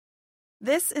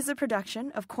This is a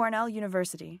production of Cornell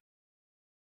University.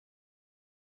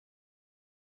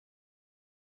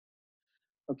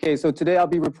 Okay, so today I'll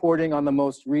be reporting on the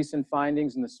most recent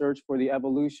findings in the search for the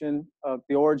evolution of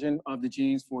the origin of the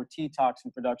genes for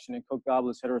T-toxin production in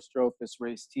Cochliobolus heterostrophus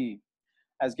race T.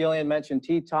 As Gillian mentioned,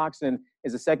 T-toxin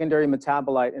is a secondary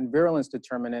metabolite and virulence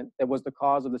determinant that was the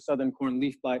cause of the southern corn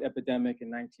leaf blight epidemic in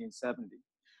 1970.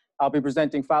 I'll be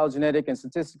presenting phylogenetic and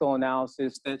statistical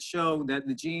analysis that show that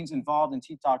the genes involved in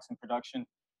T-toxin production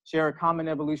share a common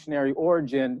evolutionary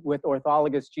origin with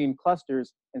orthologous gene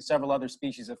clusters in several other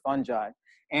species of fungi,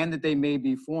 and that they may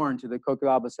be foreign to the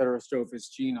Cochliobolus heterostrophus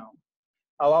genome.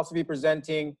 I'll also be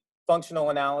presenting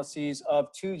functional analyses of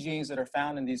two genes that are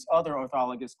found in these other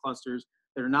orthologous clusters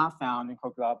that are not found in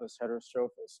Cochliobolus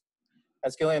heterostrophus.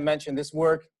 As Gillian mentioned, this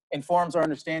work informs our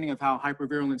understanding of how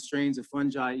hypervirulent strains of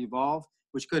fungi evolve,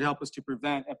 which could help us to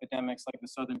prevent epidemics like the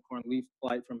southern corn leaf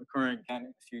blight from occurring again in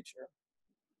the future.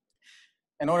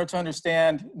 In order to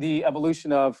understand the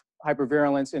evolution of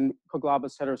hypervirulence in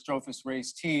Cochliobolus heterostrophus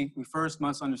race T, we first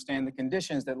must understand the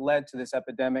conditions that led to this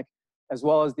epidemic, as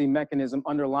well as the mechanism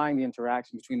underlying the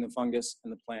interaction between the fungus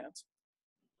and the plant.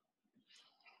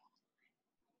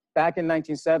 Back in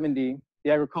 1970,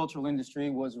 the agricultural industry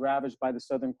was ravaged by the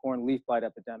southern corn leaf blight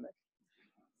epidemic.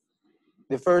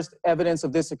 The first evidence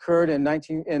of this occurred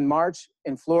in March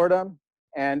in Florida,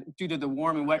 and due to the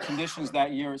warm and wet conditions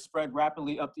that year, it spread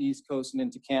rapidly up the East Coast and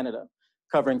into Canada,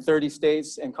 covering 30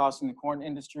 states and costing the corn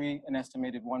industry an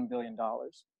estimated $1 billion.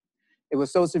 It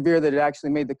was so severe that it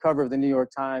actually made the cover of the New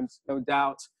York Times, no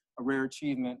doubt a rare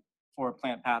achievement for a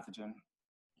plant pathogen.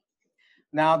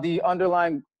 Now, the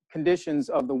underlying conditions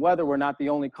of the weather were not the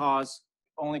only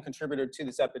contributor to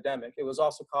this epidemic. It was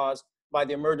also caused by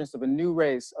the emergence of a new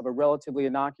race of a relatively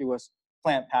innocuous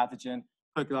plant pathogen,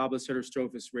 Cochliobolus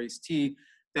heterostrophus race T,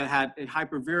 that had a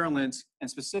hypervirulent and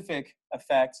specific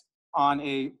effect on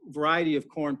a variety of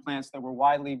corn plants that were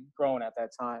widely grown at that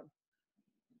time.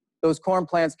 Those corn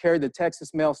plants carried the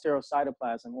Texas male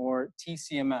stereocytoplasm, or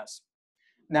TCMS.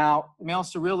 Now, male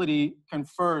sterility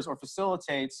confers or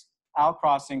facilitates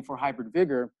outcrossing for hybrid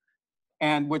vigor,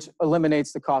 and which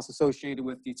eliminates the cost associated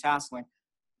with detasseling.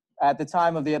 At the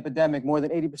time of the epidemic, more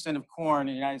than 80% of corn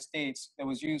in the United States that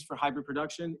was used for hybrid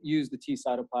production used the T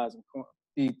cytoplasm.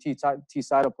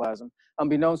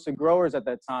 Unbeknownst to growers at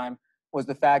that time was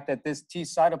the fact that this T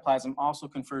cytoplasm also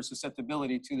confers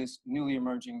susceptibility to this newly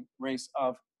emerging race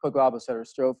of Cochliobolus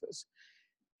heterostrophus.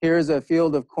 Here is a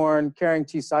field of corn carrying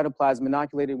T cytoplasm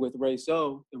inoculated with race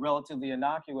O, the relatively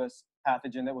innocuous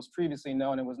pathogen that was previously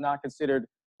known and was not considered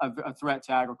a threat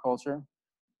to agriculture,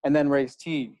 and then race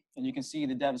T. And you can see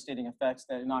the devastating effects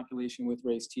that inoculation with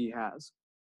race T has.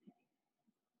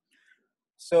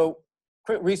 So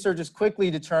researchers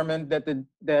quickly determined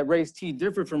that race T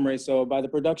differed from race O by the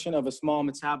production of a small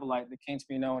metabolite that came to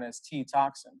be known as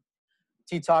T-toxin.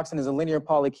 T-toxin is a linear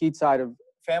polyketide of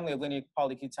family of linear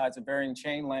polyketides of varying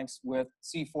chain lengths, with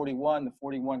C41, the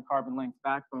 41 carbon length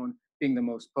backbone, being the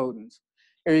most potent.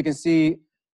 Here you can see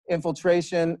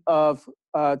infiltration of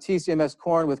TCMS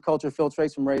corn with culture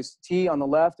filtrates from race T on the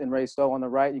left and race O on the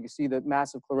right. You can see the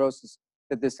massive chlorosis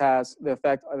that this has, the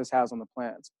effect this has on the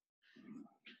plants.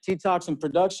 T-toxin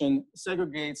production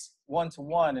segregates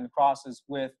one-to-one and crosses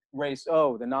with race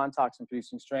O, the non-toxin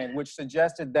producing strain, which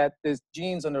suggested that this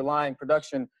gene's underlying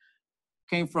production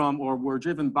came from or were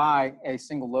driven by a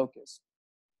single locus.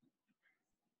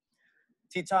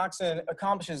 T-toxin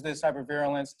accomplishes this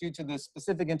hypervirulence due to the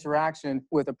specific interaction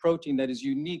with a protein that is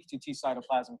unique to T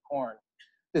cytoplasm corn.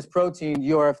 This protein,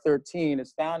 URF13,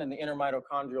 is found in the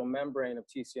intermitochondrial membrane of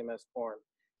TCMS corn.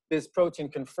 This protein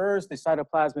confers the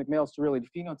cytoplasmic male sterility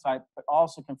phenotype, but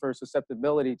also confers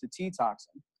susceptibility to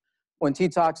T-toxin. When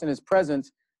T-toxin is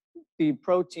present, the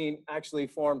protein actually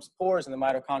forms pores in the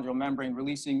mitochondrial membrane,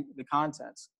 releasing the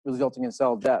contents, resulting in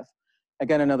cell death.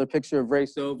 Again, another picture of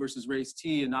race O versus race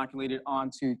T inoculated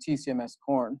onto TCMS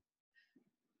corn.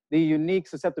 The unique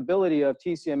susceptibility of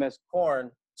TCMS corn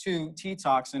to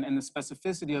T-toxin and the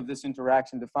specificity of this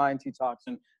interaction define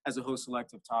T-toxin as a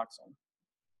host-selective toxin.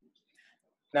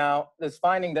 Now, this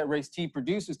finding that race T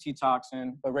produces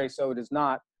T-toxin, but race O does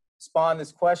not, spawned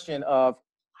this question of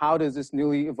how does this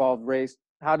newly evolved race,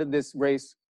 how did this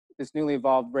newly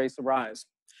evolved race arise?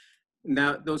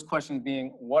 Now, those questions being,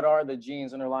 what are the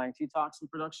genes underlying T-toxin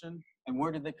production, and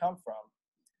where did they come from?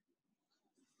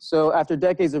 So after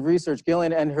decades of research,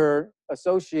 Gillian and her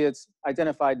associates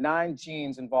identified 9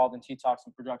 genes involved in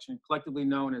T-toxin production, collectively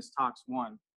known as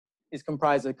Tox1. These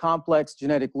comprise a complex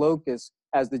genetic locus,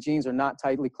 as the genes are not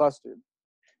tightly clustered.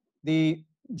 The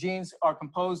genes are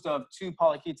composed of 2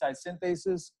 polyketide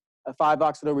synthases, 5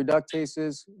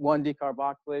 oxidoreductases, 1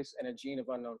 decarboxylase, and a gene of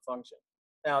unknown function.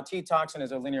 Now, T-toxin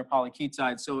is a linear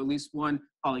polyketide, so at least one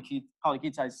polyketide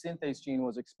synthase gene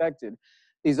was expected.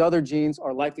 These other genes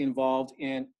are likely involved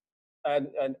in a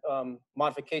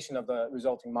modification of the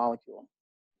resulting molecule.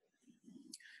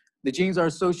 The genes are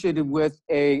associated with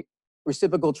a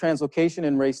reciprocal translocation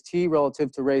in race T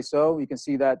relative to race O. You can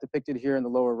see that depicted here in the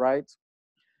lower right.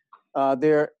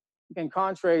 They're, in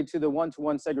contrary to the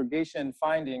one-to-one segregation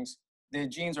findings, the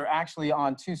genes are actually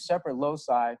on 2 separate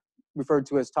loci, referred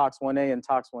to as Tox1A and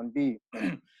Tox1B.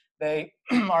 They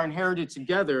are inherited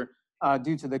together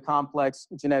due to the complex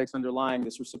genetics underlying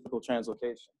this reciprocal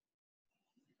translocation.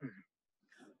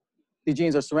 The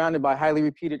genes are surrounded by highly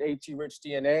repeated AT-rich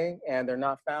DNA, and they're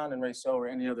not found in race O or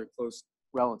any other close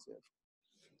relative.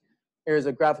 Here's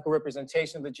a graphical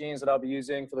representation of the genes that I'll be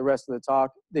using for the rest of the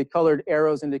talk. The colored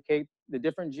arrows indicate the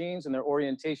different genes and their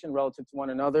orientation relative to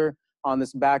one another on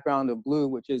this background of blue,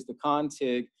 which is the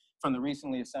contig from the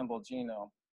recently assembled genome.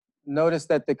 Notice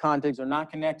that the contigs are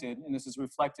not connected, and this is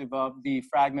reflective of the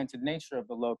fragmented nature of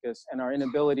the locus and our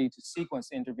inability to sequence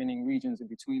the intervening regions in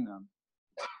between them.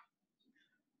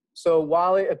 So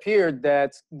while it appeared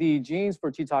that the genes for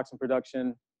T-toxin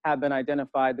production have been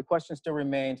identified, the question still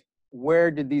remained, where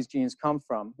did these genes come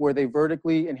from? Were they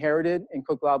vertically inherited in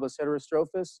Cochliobolus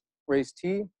heterostrophus, race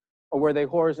T, or were they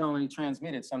horizontally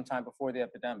transmitted sometime before the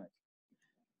epidemic?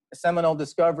 A seminal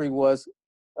discovery was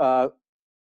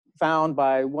found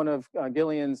by one of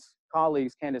Gillian's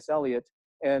colleagues, Candace Elliott,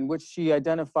 in which she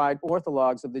identified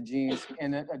orthologs of the genes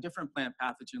in a different plant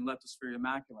pathogen, Leptosphaeria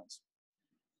maculans.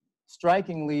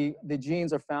 Strikingly, the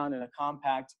genes are found in a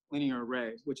compact linear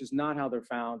array, which is not how they're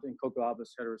found in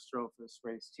Cochliobolus heterostrophus,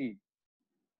 race T.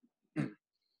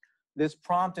 This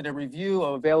prompted a review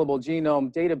of available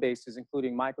genome databases,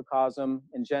 including Microcosm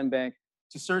and GenBank,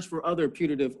 to search for other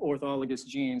putative orthologous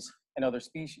genes in other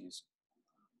species.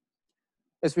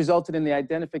 This resulted in the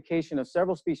identification of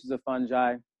several species of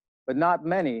fungi, but not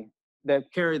many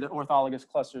that carry the orthologous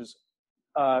clusters,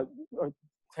 or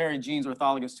carry genes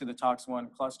orthologous to the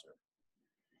Tox1 cluster.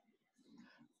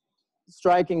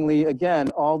 Strikingly, again,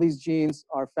 all these genes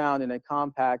are found in a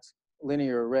compact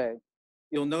linear array.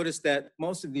 You'll notice that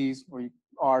most of these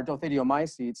are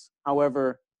Dilthidiomycetes.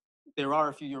 However, there are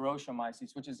a few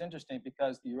Eurotiomycetes, which is interesting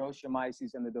because the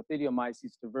Eurotiomycetes and the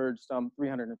Dilthidiomycetes diverged some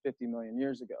 350 million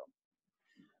years ago.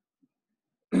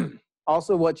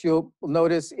 Also, what you'll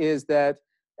notice is that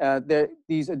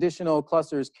these additional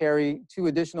clusters carry 2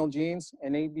 additional genes,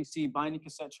 an ABC binding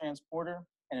cassette transporter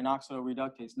and an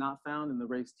oxidoreductase, not found in the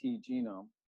race T genome.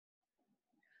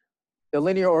 The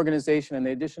linear organization and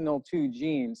the additional 2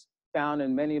 genes found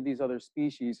in many of these other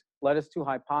species led us to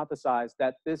hypothesize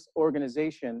that this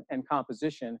organization and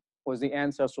composition was the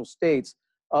ancestral states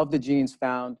of the genes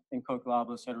found in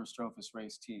Cochliobolus heterostrophus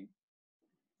race T.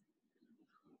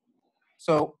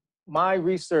 So my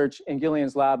research in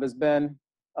Gillian's lab has been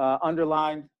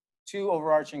underlined 2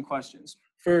 overarching questions.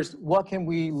 First, what can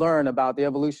we learn about the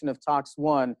evolution of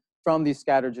Tox1 from these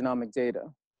scattered genomic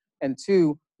data? And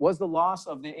 2, was the loss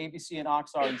of the ABC and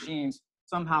OXR genes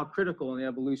somehow critical in the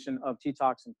evolution of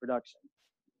T-toxin production?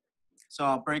 So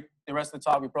I'll break the rest of the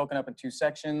talk. We've broken up in 2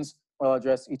 sections where I'll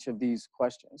address each of these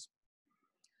questions.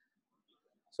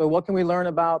 So what can we learn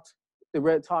about the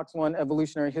red Tox1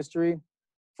 evolutionary history?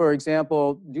 For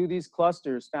example, do these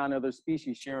clusters found in other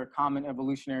species share a common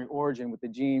evolutionary origin with the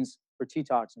genes for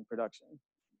T-toxin production?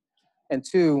 And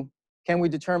 2, can we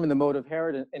determine the mode of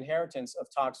inheritance of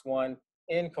Tox1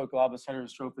 in Cochliobolus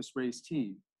heterostrophus race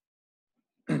T?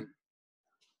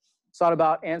 Thought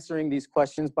about answering these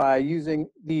questions by using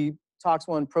the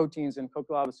Tox1 proteins in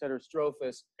Cochliobolus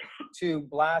heterostrophus to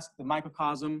blast the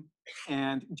Microcosm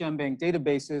and GenBank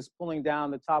databases, pulling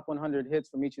down the top 100 hits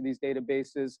from each of these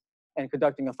databases and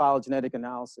conducting a phylogenetic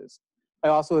analysis. I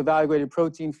also evaluated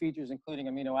protein features, including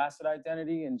amino acid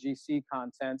identity and GC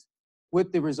content.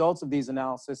 With the results of these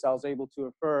analyses, I was able to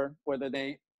infer whether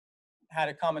they had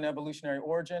a common evolutionary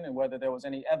origin and whether there was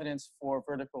any evidence for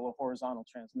vertical or horizontal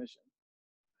transmission.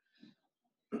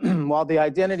 While the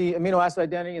amino acid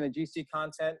identity and the GC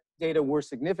content data were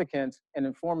significant and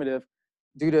informative,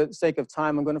 due to the sake of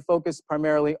time, I'm going to focus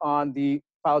primarily on the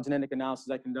phylogenetic analysis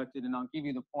I conducted, and I'll give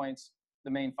you the points,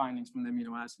 the main findings from the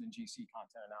amino acid and GC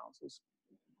content analysis.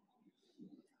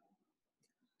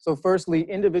 So firstly,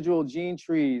 individual gene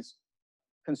trees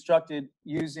constructed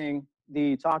using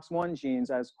the Tox1 genes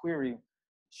as query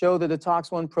show that the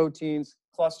Tox1 proteins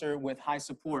cluster with high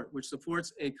support, which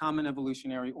supports a common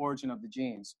evolutionary origin of the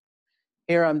genes.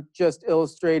 Here I'm just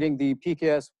illustrating the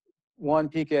PKS1,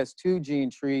 PKS2 gene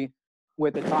tree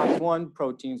with the Tox1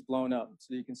 proteins blown up,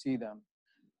 so you can see them.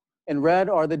 In red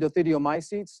are the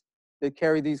deuthidiomycetes that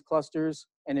carry these clusters,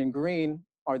 and in green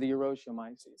are the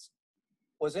uroshiomycetes.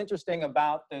 What's interesting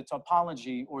about the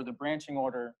topology or the branching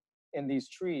order in these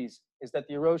trees is that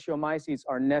the uroshiomycetes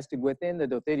are nested within the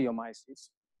deuthidiomycetes.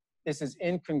 This is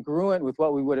incongruent with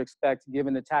what we would expect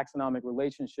given the taxonomic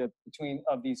relationship between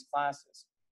of these classes.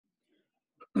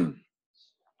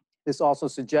 This also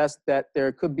suggests that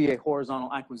there could be a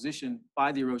horizontal acquisition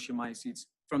by the uroshiomycetes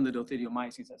from the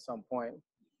deuthidiomycetes at some point.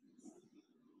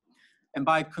 And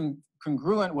by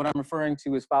congruent, what I'm referring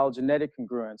to is phylogenetic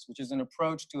congruence, which is an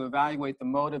approach to evaluate the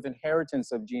mode of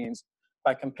inheritance of genes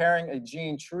by comparing a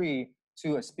gene tree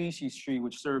to a species tree,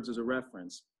 which serves as a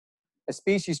reference. A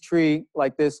species tree,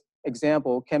 like this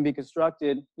example, can be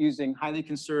constructed using highly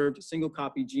conserved single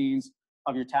copy genes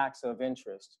of your taxa of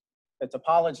interest. The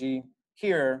topology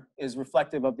here is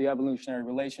reflective of the evolutionary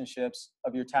relationships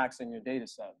of your taxa in your data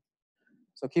set.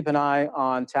 So keep an eye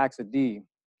on taxa D.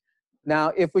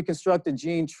 Now, if we construct a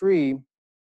gene tree,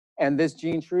 and this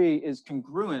gene tree is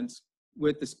congruent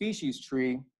with the species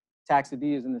tree, taxa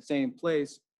D is in the same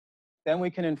place, then we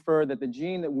can infer that the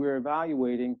gene that we're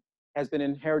evaluating has been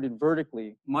inherited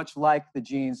vertically, much like the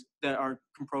genes that are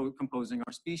composing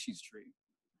our species tree.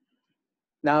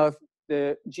 Now, if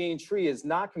the gene tree is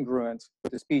not congruent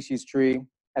with the species tree,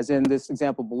 as in this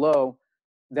example below,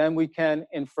 then we can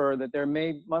infer that there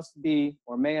must be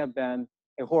or may have been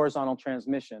a horizontal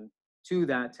transmission to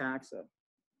that taxa.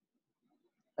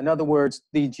 In other words,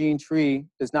 the gene tree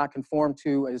does not conform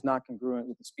to, is not congruent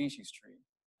with the species tree.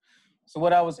 So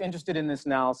what I was interested in this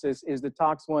analysis is the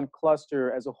Tox1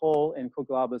 cluster as a whole in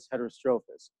Cochliobolus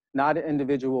heterostrophus, not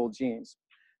individual genes.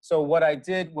 So what I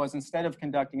did was, instead of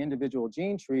conducting individual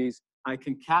gene trees, I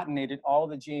concatenated all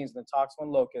the genes in the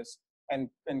Tox1 locus and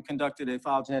conducted a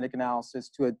phylogenetic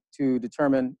analysis to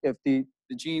determine if the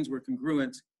genes were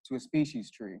congruent to a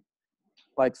species tree,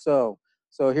 like so.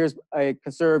 So here's a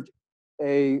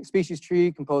species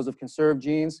tree composed of conserved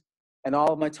genes, and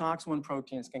all of my Tox1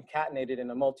 proteins concatenated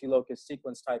in a multi-locus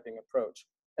sequence typing approach.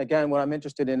 Again, what I'm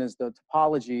interested in is the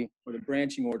topology or the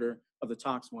branching order of the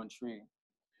Tox1 tree.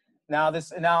 Now,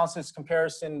 this analysis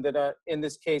comparison that in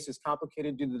this case is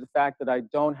complicated due to the fact that I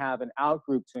don't have an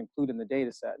outgroup to include in the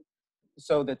data set.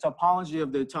 So the topology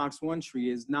of the Tox1 tree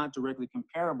is not directly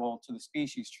comparable to the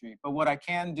species tree. But what I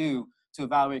can do to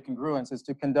evaluate congruence is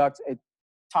to conduct a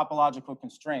topological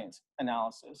constraint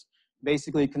analysis,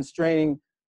 basically constraining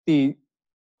the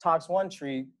Tox1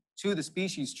 tree to the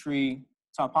species tree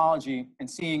topology and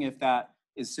seeing if that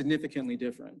is significantly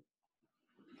different.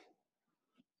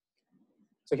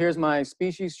 So here's my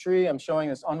species tree. I'm showing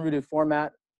this unrooted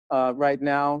format right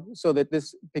now, so that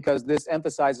because this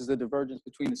emphasizes the divergence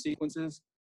between the sequences.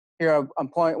 Here I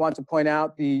want to point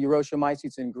out the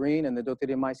uroshiomycetes in green and the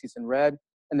deuthidiomycetes in red,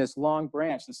 and this long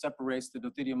branch that separates the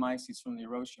deuthidiomycetes from the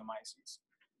uroshiomycetes.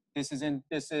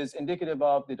 This is indicative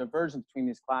of the divergence between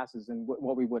these classes and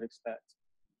what we would expect.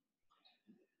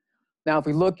 Now, if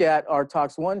we look at our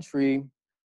Tox1 tree,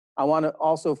 I want to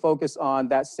also focus on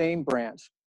that same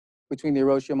branch between the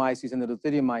uroshiomycetes and the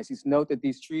deuthidiomycetes. Note that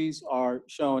these trees are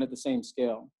shown at the same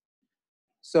scale.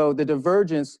 So the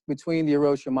divergence between the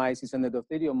uroshiomycetes and the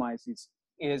deuthidiomycetes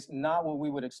is not what we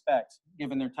would expect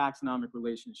given their taxonomic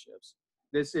relationships.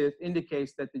 This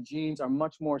indicates that the genes are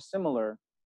much more similar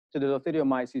to the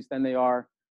deuthidiomycetes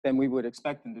than we would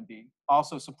expect them to be,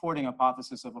 also supporting a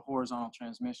hypothesis of a horizontal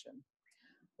transmission.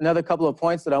 Another couple of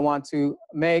points that I want to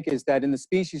make is that in the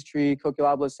species tree,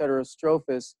 Cochliobolus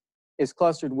heterostrophus is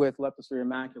clustered with Leptospira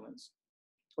maculans,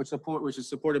 which is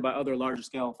supported by other larger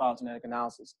scale phylogenetic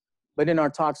analysis. But in our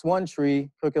Tox1 tree,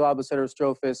 Cochliobolus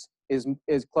heterostrophus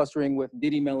is clustering with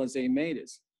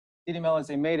Didymelazomatus.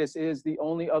 Didymelazomatus is the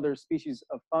only other species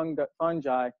of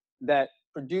fungi that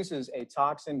produces a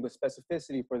toxin with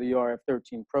specificity for the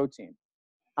URF13 protein.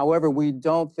 However, we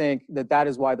don't think that that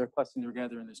is why they're clustering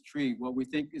together in this tree. What we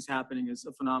think is happening is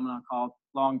a phenomenon called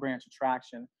long branch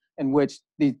attraction, in which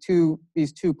these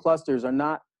two clusters are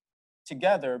not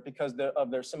together because of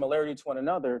their similarity to one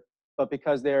another, but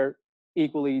because they're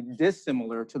equally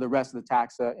dissimilar to the rest of the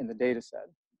taxa in the data set.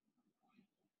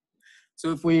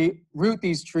 So if we root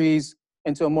these trees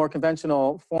into a more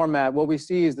conventional format, what we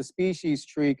see is the species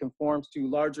tree conforms to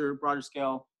larger, broader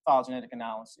scale phylogenetic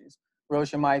analyses.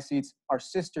 Uroshiomycetes are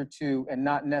sister to and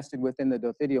not nested within the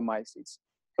deuthidiomycetes.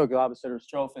 Cochliobolus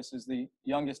heterostrophus is the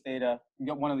youngest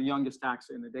one of the youngest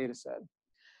taxa in the data set.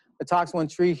 The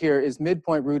Tox1 tree here is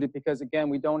midpoint rooted because, again,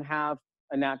 we don't have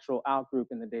a natural outgroup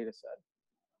in the data set.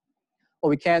 What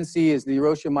we can see is the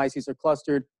uroshiomycetes are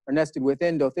clustered or nested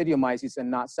within deuthidiomycetes and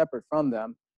not separate from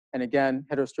them. And again,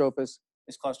 heterostrophus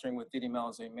is clustering with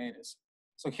Didymelazomatus.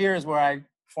 So here's where I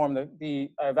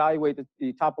evaluate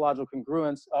the topological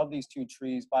congruence of these two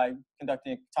trees by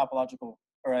conducting a topological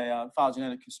or a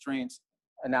phylogenetic constraints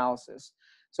analysis.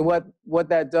 So what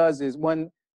that does is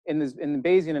in the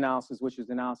Bayesian analysis, which is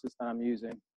the analysis that I'm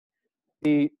using,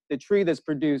 the tree that's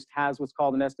produced has what's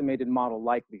called an estimated model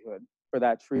likelihood for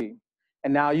that tree.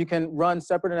 And now you can run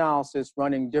separate analysis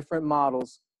running different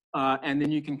models, and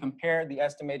then you can compare the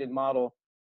estimated model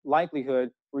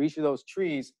likelihood for each of those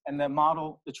trees, and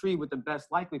the tree with the best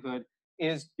likelihood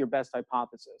is your best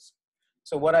hypothesis.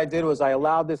 So what I did was I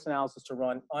allowed this analysis to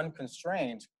run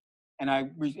unconstrained, and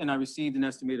I received an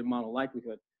estimated model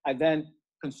likelihood. I then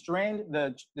constrained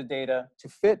the data to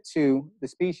fit to the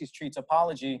species tree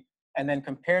topology, and then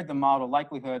compared the model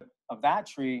likelihood of that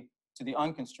tree to the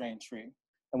unconstrained tree.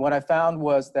 And what I found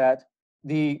was that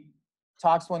the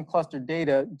Tox1 cluster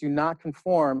data do not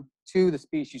conform to the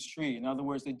species tree. In other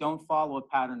words, they don't follow a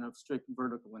pattern of strict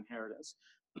vertical inheritance.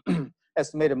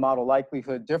 Estimated model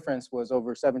likelihood difference was over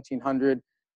 1,700,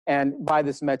 and by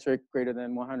this metric, greater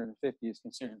than 150 is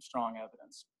considered strong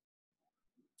evidence.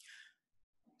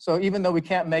 So even though we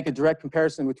can't make a direct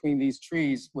comparison between these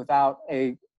trees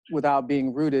without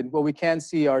being rooted, what we can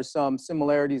see are some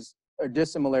similarities or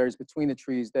dissimilarities between the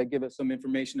trees that give us some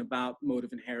information about mode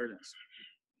of inheritance.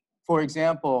 For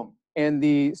example, in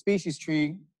the species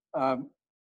tree,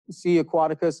 C.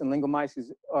 aquaticus and Lingomyces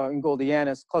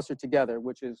ingoldianus cluster together,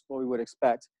 which is what we would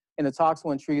expect. In the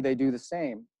Tox1 tree, they do the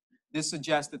same. This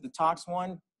suggests that the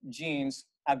Tox1 genes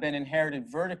have been inherited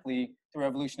vertically through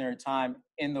evolutionary time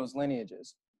in those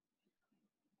lineages.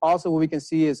 Also, what we can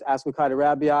see is Ascochyta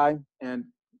rabii and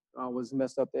was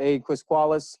messed up, the A.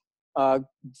 quisqualis,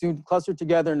 do cluster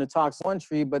together in the Tox1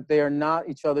 tree, but they are not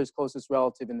each other's closest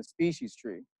relative in the species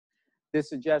tree. This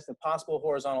suggests a possible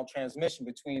horizontal transmission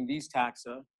between these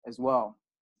taxa as well.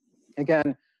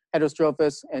 Again,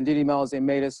 heterostrophus and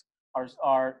Didymelazomatus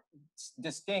are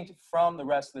distinct from the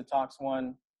rest of the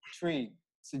Tox1 tree,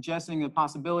 suggesting the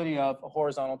possibility of a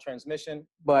horizontal transmission,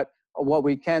 but what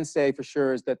we can say for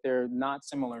sure is that they're not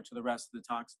similar to the rest of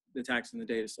the taxa in the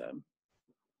data set.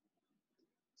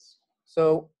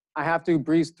 So I have to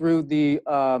breeze through the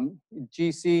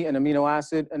GC and amino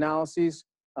acid analyses.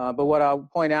 But what I'll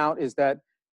point out is that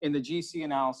in the GC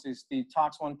analysis, the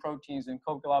Tox1 proteins in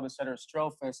Cochliobolus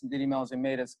heterostrophus and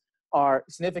Didymelazomatus are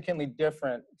significantly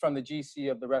different from the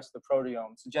GC of the rest of the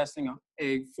proteome, suggesting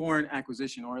a foreign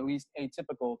acquisition, or at least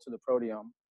atypical to the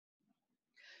proteome.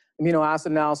 Amino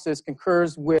acid analysis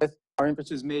concurs with our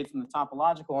inferences made from the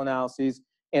topological analyses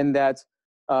in that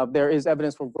there is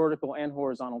evidence for vertical and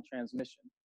horizontal transmission.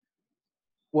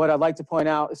 What I'd like to point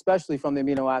out, especially from the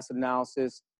amino acid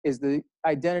analysis, is the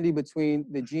identity between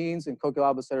the genes in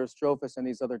Cochliobolus heterostrophus and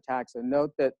these other taxa.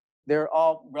 Note that they're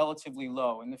all relatively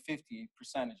low, in the 50%.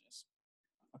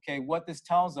 Okay, what this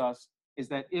tells us is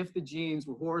that if the genes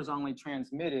were horizontally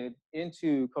transmitted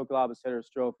into Cochliobolus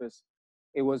heterostrophus,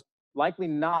 it was likely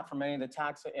not from any of the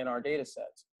taxa in our data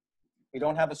sets. We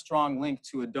don't have a strong link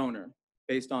to a donor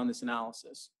based on this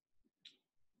analysis.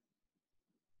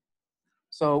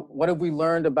 So what have we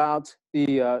learned about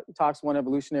the Tox1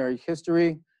 evolutionary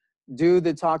history? Do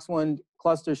the Tox1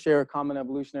 clusters share a common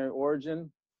evolutionary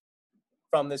origin?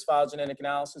 From this phylogenetic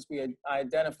analysis, we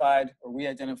identified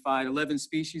 11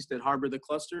 species that harbor the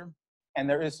cluster, and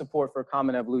there is support for a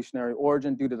common evolutionary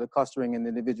origin due to the clustering in the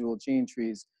individual gene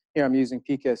trees. Here I'm using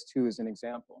PKS2 as an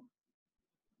example.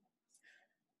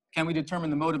 Can we determine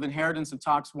the mode of inheritance of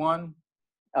Tox1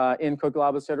 in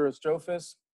Cochliobolus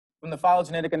heterostrophus? From the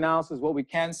phylogenetic analysis, what we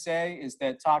can say is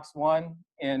that Tox1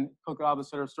 in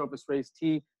Cochliobolus heterostrophus race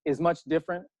T is much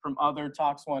different from other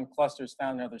Tox1 clusters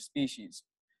found in other species.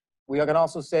 We can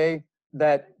also say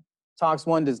that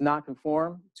Tox1 does not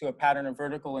conform to a pattern of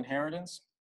vertical inheritance.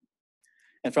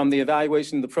 And from the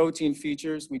evaluation of the protein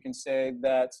features, we can say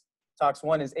that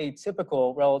Tox1 is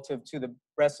atypical relative to the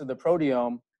rest of the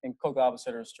proteome in Cochliobolus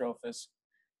heterostrophus,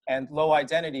 and low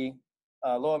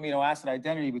amino acid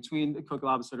identity between the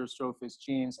Cochliobolus heterostrophus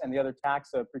genes and the other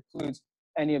taxa precludes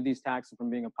any of these taxa from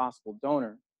being a possible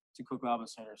donor to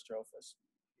Cochliobolus heterostrophus.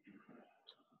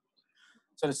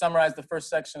 So to summarize the first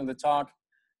section of the talk,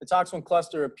 the Tox1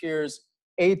 cluster appears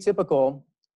atypical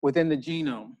within the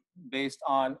genome based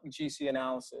on GC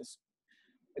analysis.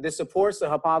 This supports the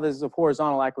hypothesis of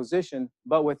horizontal acquisition,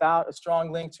 but without a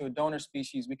strong link to a donor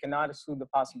species, we cannot exclude the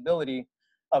possibility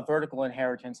of vertical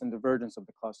inheritance and divergence of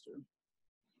the cluster. Okay.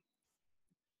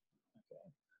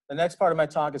 The next part of my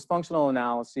talk is functional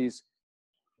analyses.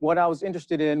 What I was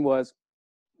interested in was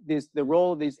the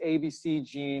role of this ABC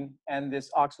gene and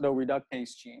this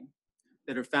oxidoreductase gene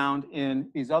that are found in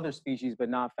these other species but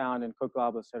not found in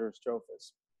Cochliobolus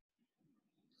heterostrophus.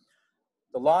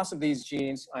 The loss of these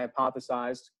genes, I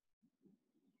hypothesized,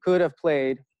 could have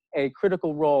played a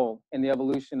critical role in the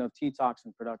evolution of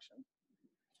T-toxin production.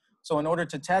 So in order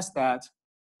to test that,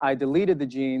 I deleted the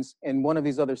genes in one of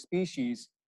these other species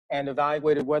and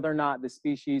evaluated whether or not the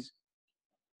species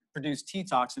produced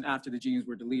T-toxin after the genes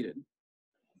were deleted.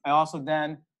 I also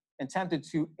then attempted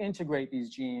to integrate these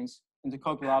genes into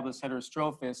Cochliobolus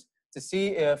heterostrophus to see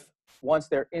if, once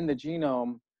they're in the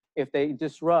genome, if they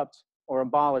disrupt or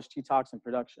abolish T-toxin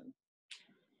production.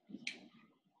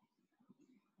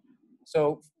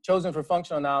 So chosen for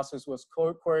functional analysis was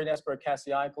Corynespora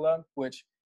cassiicola, which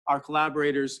our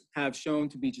collaborators have shown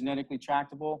to be genetically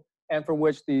tractable and for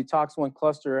which the Tox1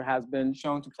 cluster has been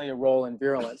shown to play a role in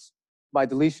virulence by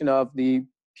deletion of the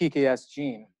PKS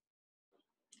gene.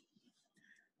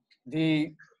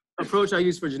 The approach I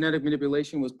used for genetic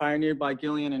manipulation was pioneered by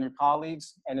Gillian and her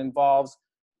colleagues and involves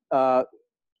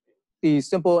the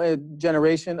simple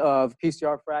generation of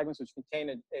PCR fragments which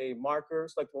contain a marker,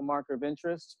 selectable marker of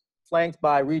interest, flanked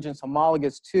by regions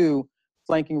homologous to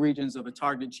flanking regions of a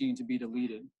target gene to be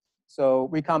deleted. So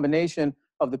recombination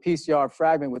of the PCR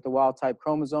fragment with the wild type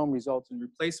chromosome results in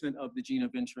replacement of the gene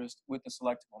of interest with the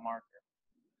selectable marker.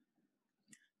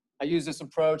 I use this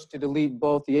approach to delete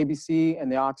both the ABC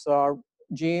and the OXR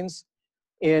genes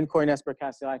in Corynespora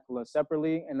cassiicola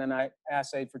separately, and then I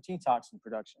assayed for T-toxin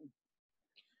production.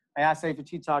 I assayed for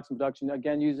T-toxin production,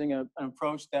 again, using an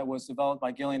approach that was developed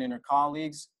by Gillian and her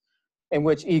colleagues, in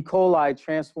which E. coli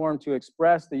transformed to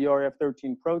express the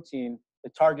URF13 protein, the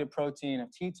target protein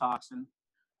of T-toxin,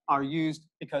 are used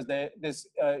because this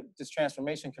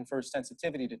transformation confers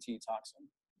sensitivity to T-toxin.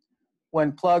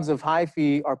 When plugs of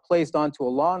hyphae are placed onto a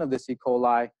lawn of this E.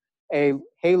 coli, a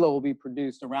halo will be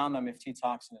produced around them if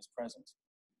T-toxin is present.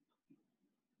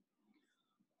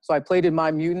 So I plated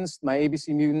my mutants, my ABC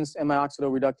mutants, and my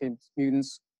oxidoreductase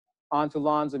mutants onto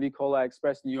lawns of E. coli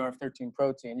expressing the URF13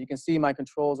 protein. You can see my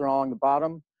controls are all on the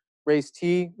bottom. Race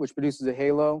T, which produces a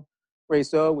halo.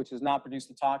 Race O, which does not produce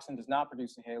the toxin, does not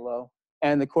produce a halo.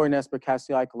 And the Corynespora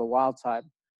cassiicola wild type.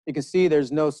 You can see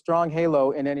there's no strong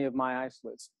halo in any of my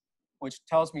isolates, which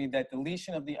tells me that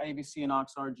deletion of the ABC and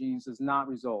OXR genes does not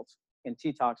result in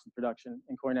T-toxin production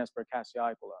in Corynespora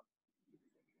cassiicola.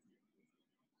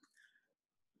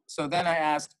 So then I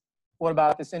asked, what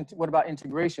about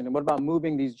integration? And what about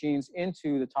moving these genes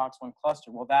into the Tox1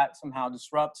 cluster? Will that somehow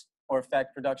disrupt or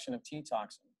affect production of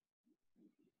T-toxin?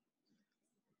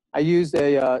 I used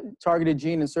a targeted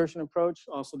gene insertion approach,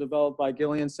 also developed by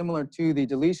Gillian, similar to the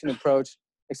deletion approach,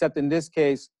 except in this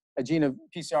case, a gene of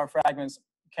PCR fragments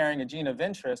carrying a gene of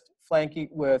interest, flanking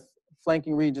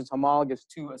regions homologous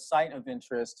to a site of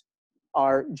interest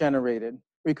are generated.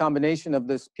 Recombination of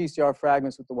this PCR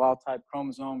fragments with the wild type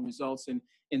chromosome results in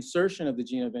insertion of the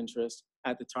gene of interest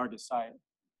at the target site.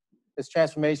 This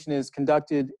transformation is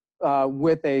conducted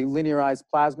with a linearized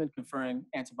plasmid conferring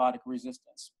antibiotic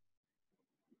resistance.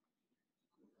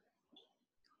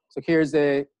 So here's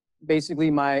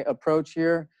basically my approach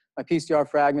here. My PCR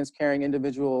fragments carrying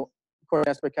individual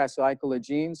Corynespora cassiicola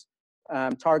genes,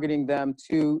 targeting them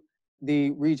to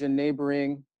the region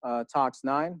neighboring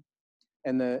Tox9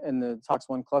 and the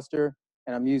Tox1 cluster,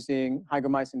 and I'm using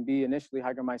hygromycin B, initially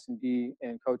hygromycin B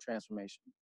in co-transformation.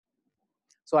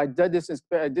 So I did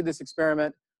this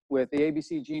experiment with the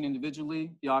ABC gene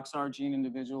individually, the OXR gene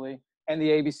individually, and the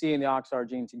ABC and the OXR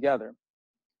gene together.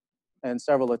 In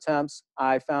several attempts,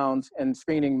 I found, in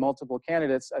screening multiple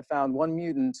candidates, I found one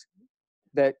mutant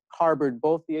that harbored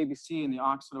both the ABC and the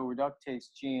oxidoreductase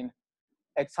gene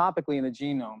ectopically in the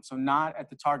genome, so not at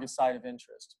the target site of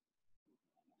interest.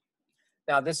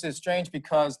 Now, this is strange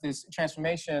because this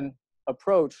transformation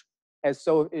approach has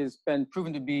been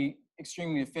proven to be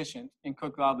extremely efficient in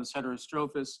Cochliobolus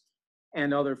heterostrophus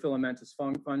and other filamentous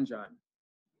fungi.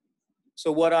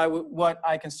 So what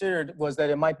I considered was that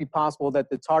it might be possible that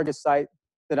the target site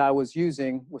that I was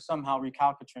using was somehow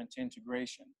recalcitrant to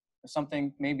integration.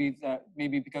 Something maybe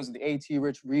because of the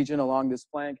AT-rich region along this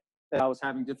flank that I was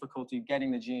having difficulty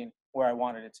getting the gene where I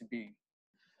wanted it to be.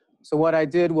 So what I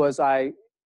did was I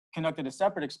conducted a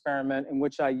separate experiment in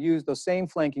which I used those same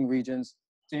flanking regions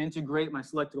to integrate my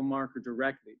selectable marker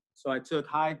directly. So I took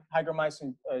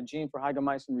hygromycin gene for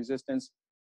hygromycin resistance,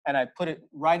 and I put it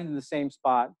right into the same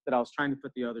spot that I was trying to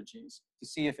put the other genes to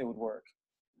see if it would work.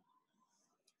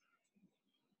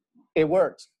 It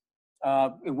worked.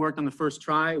 It worked on the first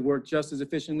try. It worked just as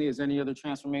efficiently as any other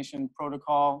transformation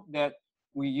protocol that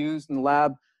we used in the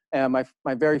lab. And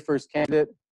my very first candidate,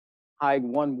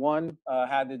 HYG11,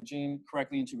 had the gene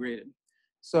correctly integrated.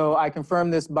 So I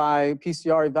confirmed this by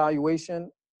PCR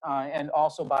evaluation and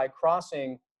also by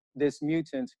crossing this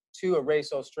mutant to a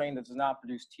race O strain that does not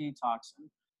produce T-toxin.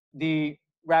 the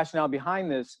rationale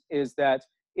behind this is that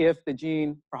if the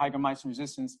gene for hygromycin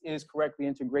resistance is correctly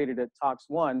integrated at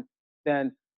Tox1,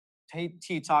 then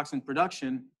T-toxin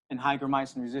production and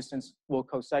hygromycin resistance will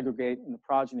co-segregate in the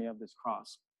progeny of this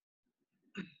cross.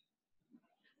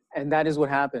 And that is what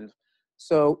happened.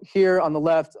 So here on the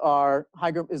left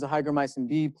is a hygromycin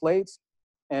B plate,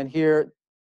 and here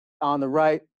on the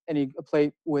right, a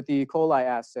plate with the E. coli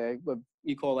assay, with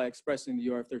E. coli expressing the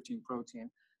URF13 protein.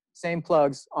 Same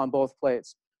plugs on both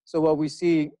plates. So what we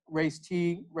see, race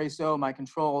T, race O, my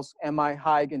controls, and my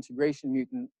Hyg integration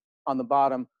mutant on the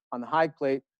bottom on the Hyg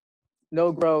plate.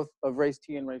 No growth of race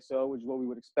T and race O, which is what we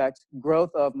would expect.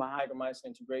 Growth of my hygromycin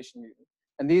integration mutant.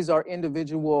 And these are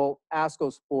individual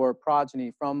ascospore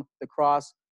progeny from the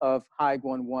cross of Hyg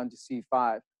 1.1 to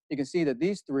C5. You can see that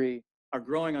these three are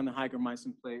growing on the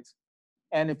hygromycin plates.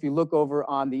 And if you look over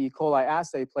on the E. coli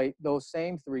assay plate, those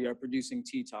same three are producing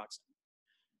T-toxin.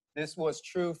 This was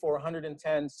true for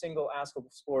 110 single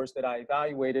ascospores that I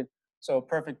evaluated. So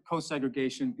perfect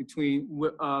co-segregation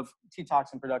of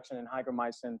T-toxin production and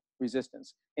hygromycin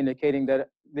resistance, indicating that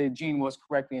the gene was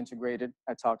correctly integrated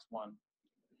at Tox1.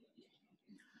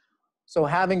 So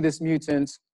having this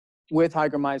mutant with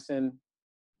hygromycin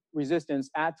resistance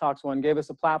at Tox1 gave us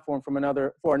a platform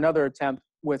for another attempt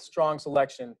with strong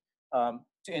selection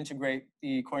to integrate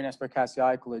the Corynespora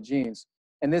cassioicola genes.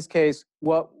 In this case,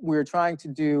 what we're trying to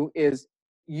do is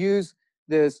use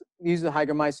the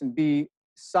hygromycin B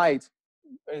site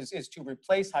is to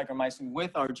replace hygromycin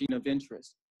with our gene of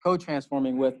interest,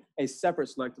 co-transforming with a separate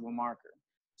selectable marker.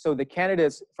 So the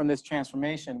candidates from this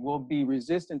transformation will be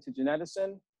resistant to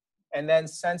geneticin and then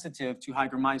sensitive to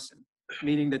hygromycin,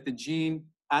 meaning that the gene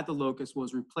at the locus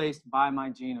was replaced by my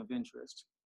gene of interest.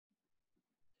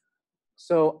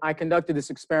 So I conducted this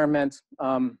experiment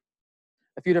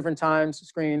a few different times,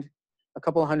 screened a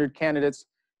couple of hundred candidates,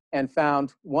 and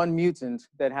found one mutant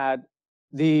that had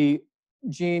the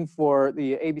gene for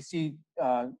the ABC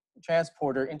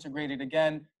transporter integrated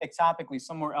again ectopically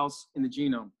somewhere else in the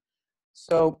genome.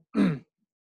 So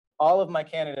all of my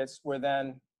candidates were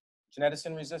then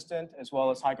geneticin resistant as well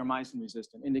as hygromycin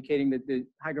resistant, indicating that the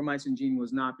hygromycin gene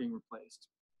was not being replaced.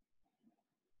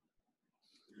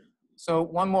 So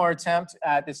one more attempt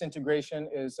at this integration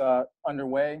is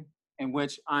underway, in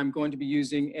which I'm going to be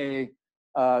using a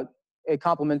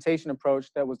complementation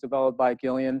approach that was developed by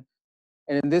Gillian.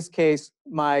 And in this case,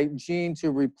 my gene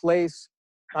to replace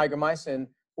hygromycin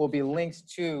will be linked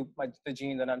to the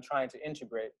gene that I'm trying to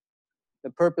integrate. The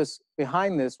purpose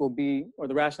behind this will be, or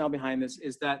the rationale behind this,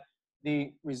 is that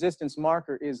the resistance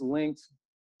marker is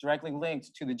directly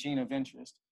linked to the gene of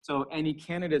interest. So any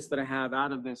candidates that I have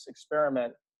out of this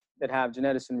experiment that have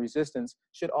geneticin resistance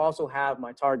should also have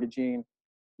my target gene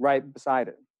right beside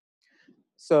it.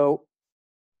 So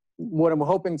what I'm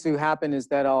hoping to happen is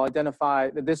that I'll identify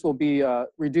that this will be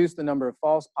reduce the number of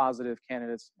false positive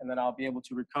candidates, and then I'll be able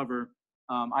to recover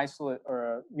isolate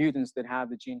or mutants that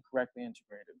have the gene correctly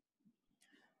integrated.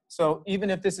 So even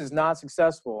if this is not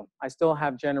successful, I still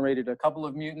have generated a couple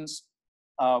of mutants,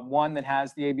 one that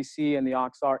has the ABC and the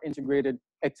OXR integrated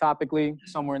ectopically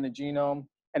somewhere in the genome,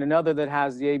 and another that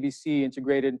has the ABC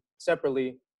integrated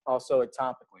separately, also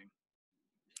ectopically.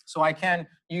 So I can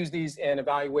use these in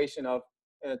evaluation of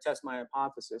test my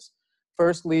hypothesis.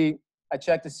 Firstly, I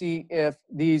checked to see if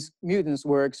these mutants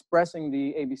were expressing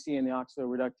the ABC and the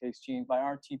oxoreductase gene by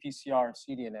RT-PCR of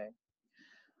cDNA.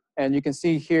 And you can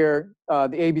see here, the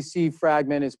ABC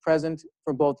fragment is present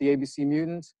for both the ABC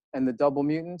mutants and the double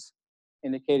mutants,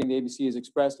 indicating the ABC is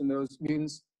expressed in those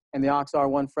mutants, and the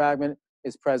OXR1 fragment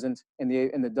is present in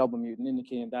the double mutant,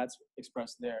 indicating that's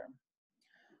expressed there.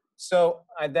 So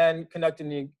I then conducted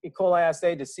an E. coli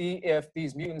assay to see if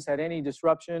these mutants had any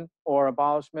disruption or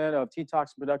abolishment of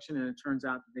T-toxin production, and it turns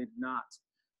out that they did not.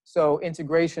 So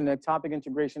integration, ectopic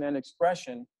integration and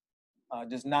expression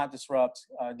does not disrupt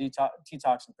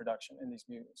T-toxin production in these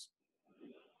mutants.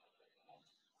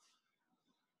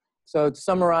 So to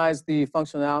summarize the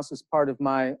functional analysis part of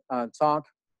my talk,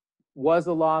 was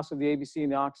the loss of the ABC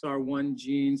and the OXR1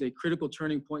 genes a critical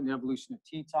turning point in the evolution of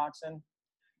T-toxin?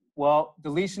 Well,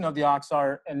 deletion of the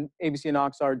OXR and ABC and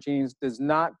OXR genes does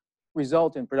not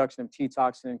result in production of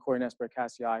T-toxin in Corynespora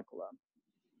cassioicola.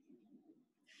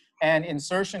 And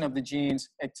insertion of the genes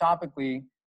ectopically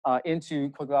into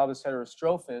Cochliobolus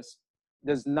heterostrophus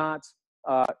does not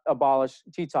abolish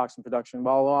T-toxin production,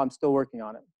 although I'm still working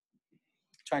on it,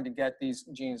 trying to get these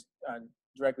genes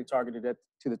directly targeted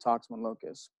to the Tox1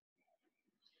 locus.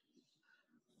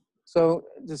 So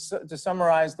to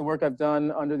summarize the work I've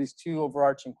done under these two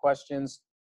overarching questions,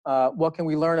 what can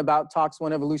we learn about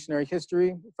Tox1 evolutionary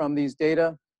history from these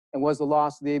data? And was the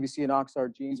loss of the ABC and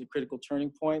OXR genes a critical turning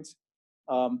point?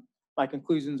 My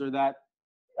conclusions are that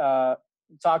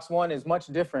Tox1 is much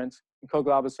different in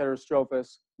Cochliobolus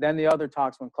heterostrophus than the other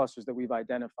Tox1 clusters that we've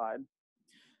identified.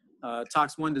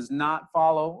 Tox1 does not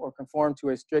follow or conform to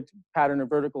a strict pattern of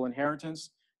vertical inheritance.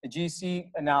 The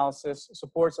GC analysis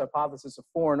supports the hypothesis of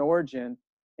foreign origin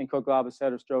in Cochliobolus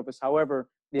heterostrophus. However,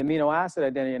 the amino acid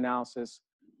identity analysis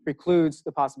precludes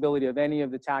the possibility of any of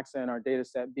the taxa in our data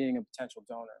set being a potential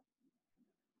donor.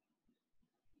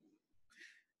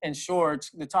 In short,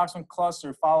 the Tox1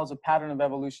 cluster follows a pattern of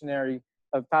evolution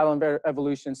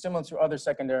similar to other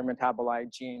secondary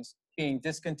metabolite genes being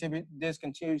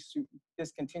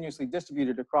discontinuously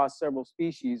distributed across several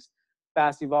species,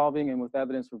 fast evolving and with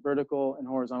evidence for vertical and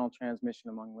horizontal transmission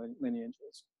among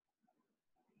lineages.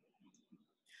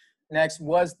 Next,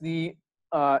 was the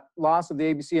loss of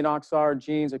the ABC and OXR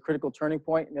genes a critical turning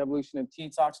point in the evolution of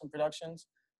T-toxin productions?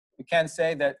 We can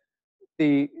say that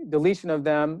the deletion of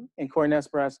them in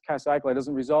Corionesperus cassioicola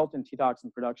doesn't result in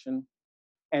T-toxin production,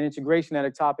 and integration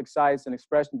at ectopic sites and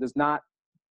expression does not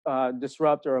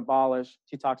disrupt or abolish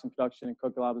T-toxin production in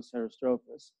Cochliobolus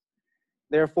heterostrophus.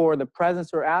 Therefore, the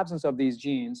presence or absence of these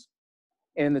genes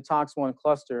in the Tox1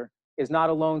 cluster is not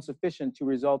alone sufficient to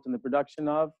result in the production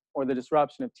of or the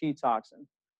disruption of T-toxin.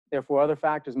 Therefore, other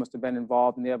factors must have been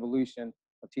involved in the evolution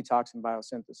of T-toxin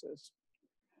biosynthesis.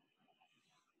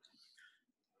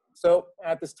 So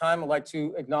at this time, I'd like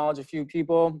to acknowledge a few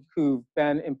people who've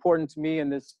been important to me in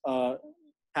this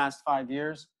past 5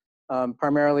 years,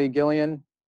 primarily Gillian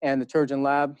and the Turgeon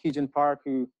Lab, Heejin Park,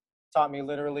 who taught me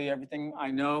literally everything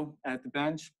I know at the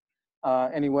bench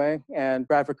anyway, and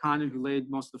Bradford Condon, who laid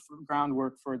most of the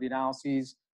groundwork for the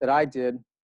analyses that I did,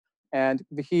 and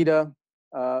Vahida,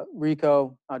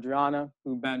 Rico, Adriana,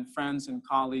 who've been friends and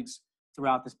colleagues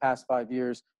throughout this past 5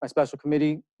 years, my special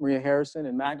committee, Maria Harrison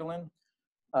and Magdalene,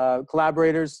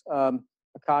 collaborators,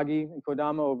 Akagi and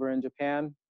Kodama over in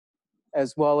Japan,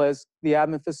 as well as the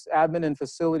admin and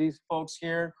facilities folks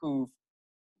here who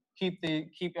keep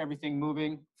everything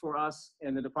moving for us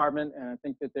in the department. And I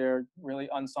think that they're really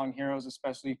unsung heroes,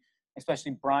 especially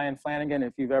Brian Flanagan.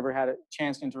 If you've ever had a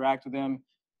chance to interact with him,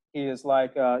 he is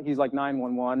like he's like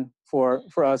 911 for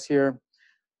us here.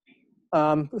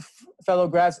 Fellow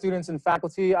grad students and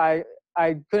faculty, I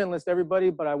couldn't list everybody,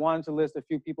 but I wanted to list a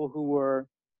few people who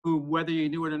whether you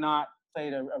knew it or not,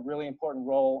 played a really important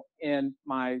role in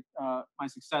my my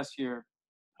success here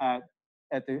at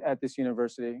this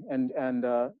university. And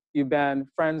you've been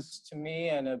friends to me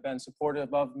and have been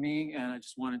supportive of me, and I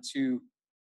just wanted to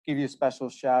give you a special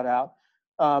shout out.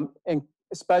 And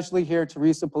especially here,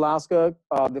 Teresa Pulaska,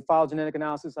 the phylogenetic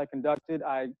analysis I conducted,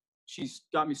 she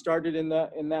got me started in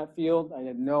that field. I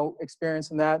had no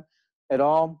experience in that at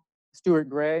all. Stuart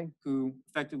Gray, who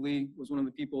effectively was one of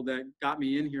the people that got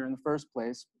me in here in the first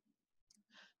place.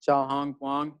 Xiao Hong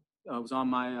Wang was on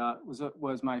my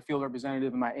was my field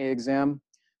representative in my A exam,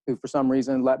 who for some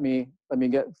reason let me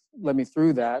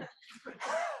through that.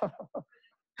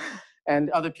 And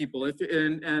other people. If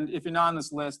you're not on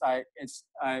this list, I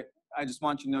just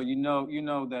want you to know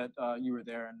that you were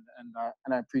there, and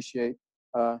I appreciate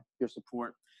your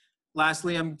support.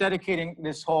 Lastly, I'm dedicating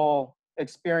this whole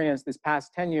experience, this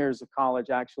past 10 years of college,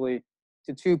 actually,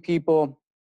 to two people: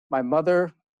 my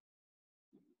mother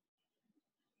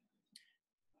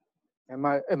and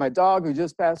my dog, who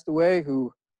just passed away,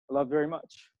 who I love very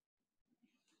much.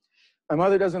 My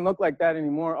mother doesn't look like that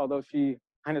anymore, although she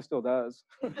kind of still does,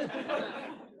 in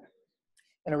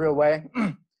a real way.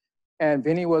 And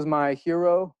Vinny was my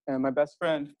hero and my best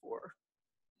friend for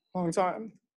a long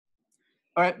time.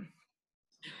 All right.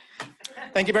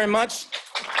 Thank you very much.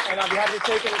 And I'll be happy to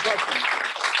take any questions.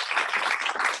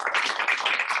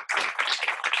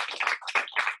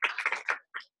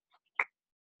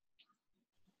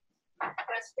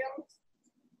 Questions?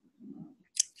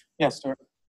 Yes, sir.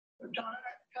 John, I'm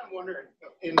kind of wondering,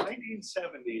 in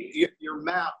 1970, your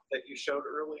map that you showed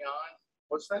early on,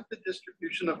 was that the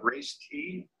distribution of race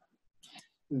T?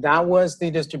 That was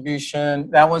the distribution,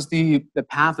 that was the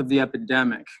path of the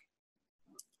epidemic,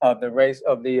 of the race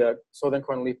of the southern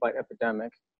corn leaf blight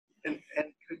epidemic. And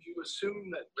could you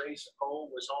assume that race O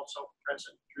was also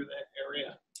present through that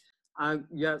area?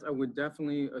 Yes, I would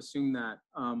definitely assume that.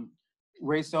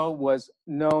 Race O was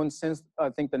known since, I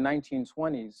think, the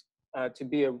 1920s to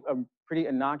be a pretty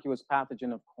innocuous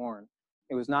pathogen of corn.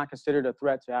 It was not considered a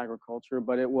threat to agriculture,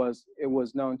 but it was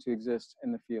known to exist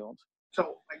in the field.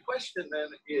 So my question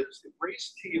then is, if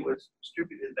race T was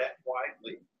distributed that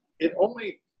widely, it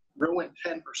only ruined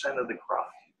 10% of the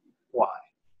crop. Why?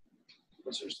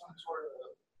 Was there some sort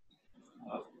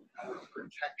of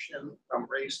protection from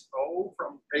race O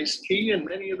from race T in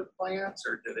many of the plants,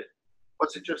 or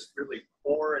was it just really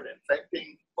poor and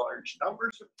infecting large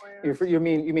numbers of plants? You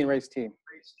mean race T?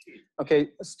 Race T. Okay,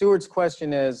 Stuart's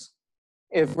question is,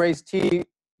 if race T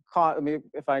caught, I mean,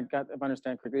 if I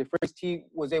understand correctly, if race T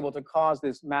was able to cause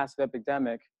this massive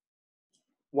epidemic,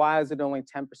 why is it only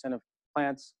 10% of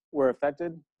plants were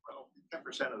affected? Well,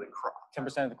 10% of the crop.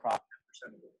 10% of the crop.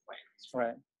 10% of the plants.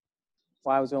 Right.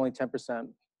 Why was it only 10%?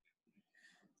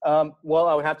 Well,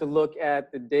 I would have to look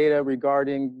at the data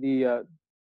regarding the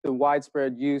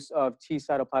widespread use of T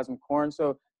cytoplasm corn.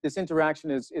 So this interaction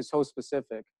is host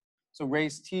specific. So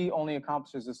race T only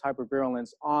accomplishes this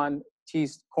hypervirulence on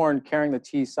corn carrying the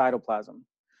T cytoplasm.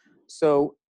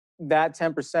 So that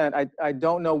 10%, I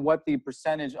don't know what the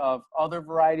percentage of other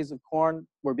varieties of corn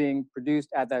were being produced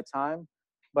at that time,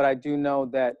 but I do know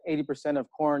that 80% of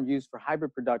corn used for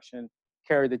hybrid production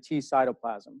carry the T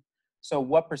cytoplasm. So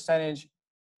what percentage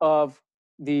of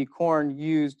the corn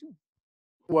used,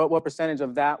 what percentage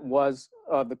of that was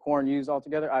of the corn used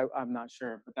altogether? I'm not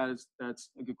sure, but that's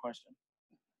a good question.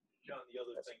 John, the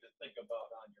other thing to think about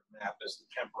on your map is the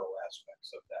temporal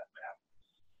aspects of that map.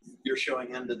 You're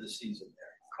showing end of the season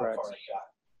there. Correct. How far it got,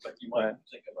 but you might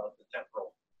think about the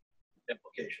temporal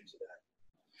implications of that.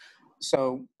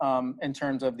 So in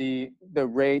terms of the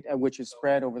rate at which it's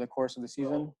spread over the course of the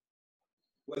season?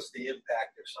 What's the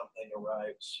impact if something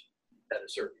arrives at a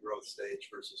certain growth stage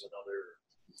versus another?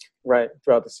 Right,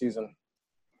 throughout the season.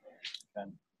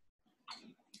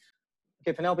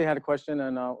 Okay, Penelope had a question,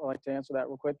 and I'd like to answer that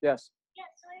real quick. Yes? Yeah,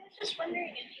 so I was just wondering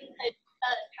if you could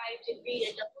try to create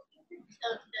a double sequence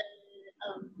of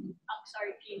the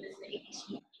oxard gene and the ABC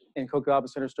gene. In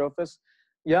Cochliobolus heterostrophus?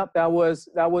 Yep, that was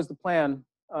the plan.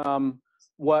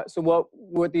 What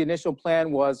the initial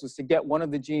plan was to get one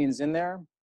of the genes in there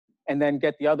and then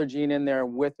get the other gene in there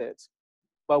with it.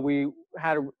 But we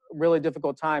had a really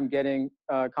difficult time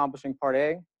accomplishing part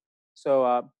A.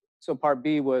 So part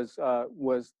B was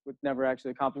never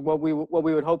actually accomplished. What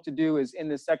we would hope to do is in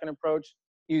this second approach,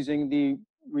 using the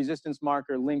resistance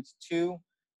marker linked to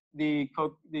the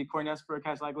Cornespora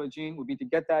casglycolate gene, would be to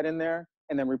get that in there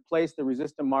and then replace the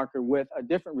resistant marker with a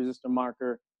different resistant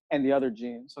marker and the other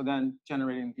gene. So then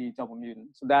generating the double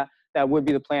mutant. So that would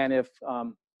be the plan if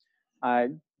I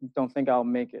don't think I'll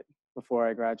make it before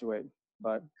I graduate.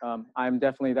 But that's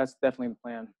definitely the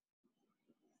plan.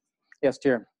 Yes,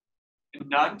 Chair. In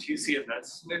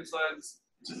non-TCFS newsletters,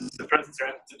 does the presence or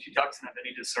absence of T-toxin have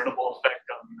any discernible effect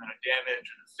on the amount of damage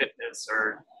or the fitness,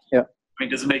 or I mean,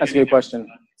 does it make That's a any good question.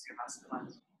 TCFS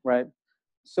plants? Right.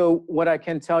 So what I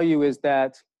can tell you is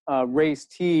that race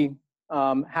T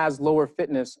has lower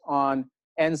fitness on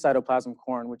N cytoplasm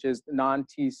corn, which is the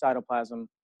non-T cytoplasm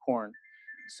corn.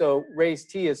 So race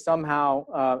T is somehow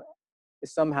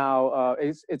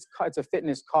it's a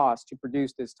fitness cost to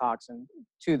produce this toxin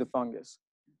to the fungus,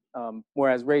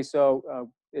 whereas race O,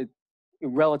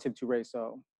 relative to race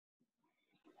O.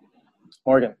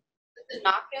 Morgan. The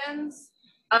knock-ins,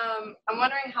 I'm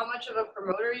wondering how much of a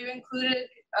promoter you included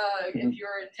if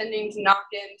you're intending to knock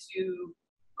into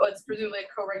what's presumably a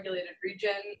co-regulated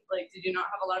region. Like, did you not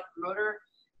have a lot of promoter?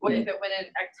 What if it went in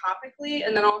ectopically?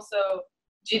 And then also,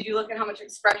 did you look at how much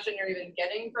expression you're even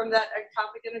getting from that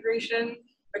ectopic integration?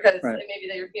 Because it may be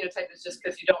that your phenotype is just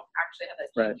because you don't actually have that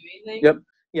gene doing anything. Yep.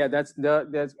 Yeah,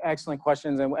 that's excellent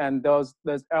questions, and those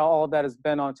all of that has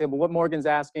been on the table. What Morgan's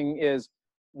asking is,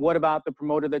 what about the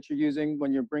promoter that you're using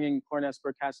when you're bringing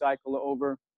Cornespora casglycolate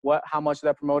over? How much of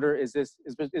that promoter is this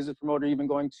promoter even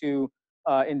going to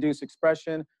induce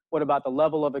expression? What about the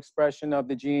level of expression of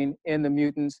the gene in the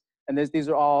mutants? And these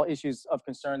are all issues of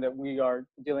concern that we are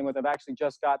dealing with. I've actually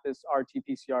just got this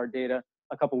RT-PCR data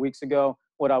a couple weeks ago.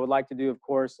 What I would like to do, of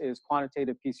course, is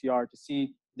quantitative PCR to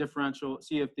see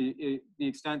if the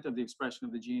extent of the expression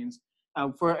of the genes.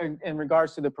 In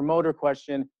regards to the promoter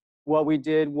question, what we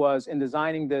did was in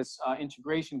designing this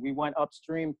integration, we went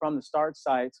upstream from the start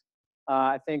site,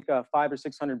 I think 500 or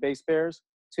 600 base pairs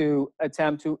to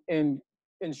attempt to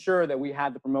ensure that we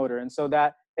had the promoter. And so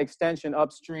that extension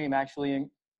upstream actually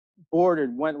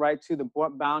went right to the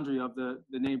boundary of the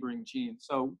neighboring gene.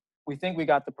 So we think we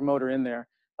got the promoter in there.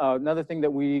 Another thing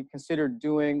that we considered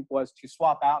doing was to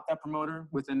swap out that promoter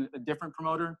with a different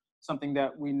promoter, something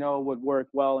that we know would work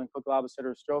well in Cochliobolus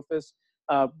heterostrophus.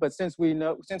 But since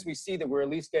we see that we're at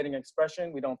least getting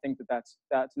expression, we don't think that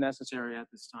that's necessary at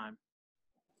this time.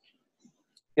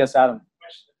 Yes, Adam.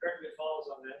 Question that directly follows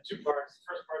on that. Two parts. The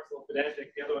first part's a little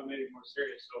pedantic. The other one may be more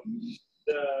serious. So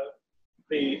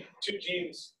the two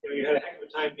genes, you had a heck of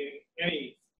a time getting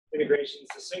any integrations.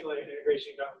 The single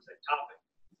integration you got was ectopic.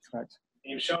 Correct.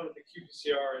 And you've shown with the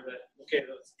qPCR that, okay,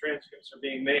 those transcripts are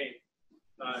being made.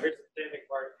 here's the pedantic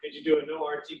part. Could you do a no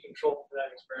RT control for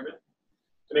that experiment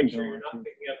to make sure you're not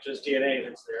picking up just DNA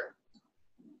that's there?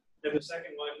 And the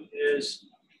second one is,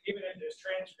 even if there's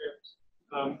transcripts,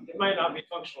 it might not be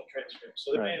functional transcripts.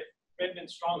 So there may have been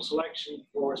strong selection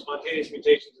for spontaneous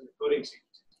mutations in the coding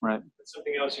sequence. Right. That's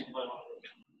something else you can learn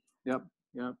on.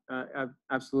 Yep,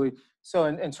 absolutely. So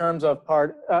in terms of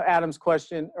Adam's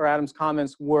question or Adam's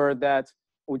comments were that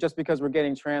just because we're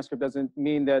getting transcript doesn't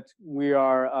mean that we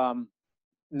are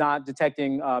not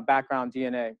detecting background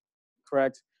DNA,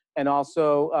 correct? And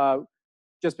also,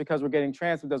 just because we're getting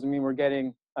transcript doesn't mean we're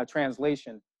getting a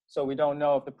translation. So we don't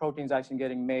know if the protein's actually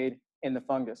getting made in the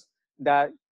fungus.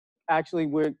 That actually,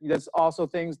 there's also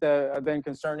things that have been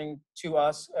concerning to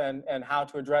us, and how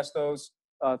to address those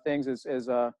things is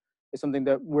something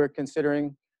that we're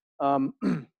considering.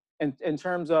 In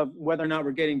terms of whether or not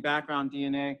we're getting background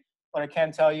DNA, what I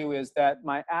can tell you is that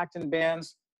my actin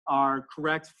bands are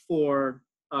correct for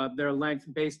their length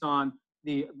based on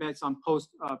post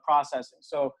processing.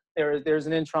 So there's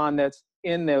an intron that's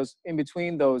in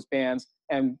between those bands,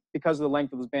 and because of the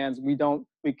length of those bands, we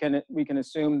can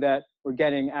assume that we're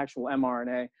getting actual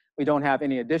mRNA. We don't have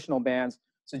any additional bands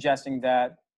suggesting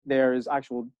that there is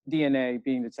actual DNA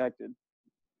being detected.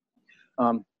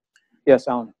 Yes,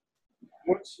 Alan.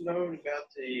 What's known about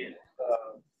the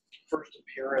first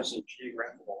appearance of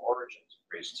geographical origins of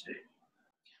race T?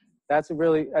 That's a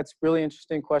really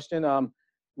interesting question.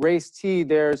 Race T,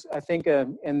 there's, I think,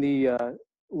 in the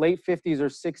late 50s or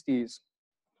 60s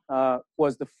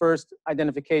was the first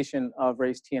identification of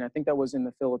race T, and I think that was in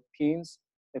the Philippines,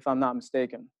 if I'm not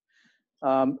mistaken.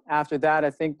 After that, I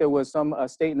think there was some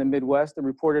state in the Midwest that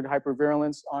reported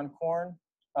hypervirulence on corn,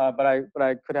 but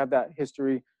I could have that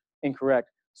history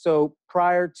incorrect. So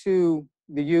prior to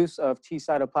the use of T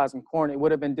cytoplasm corn, it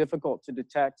would have been difficult to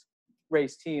detect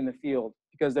race T in the field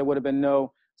because there would have been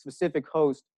no specific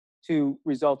host to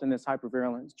result in this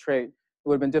hypervirulence trait. It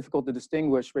would have been difficult to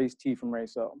distinguish race T from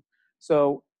race O.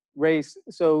 So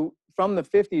from the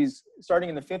 50s, starting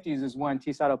in the 50s is when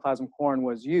T cytoplasm corn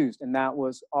was used, and that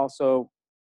was also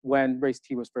when race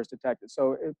T was first detected.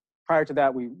 So prior to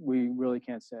that, we really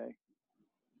can't say.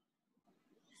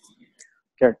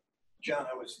 Gary. John,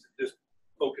 I was just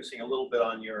focusing a little bit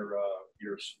on your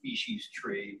species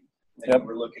tree, and Yep. you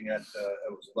were looking at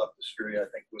it was Leptospira, I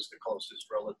think was the closest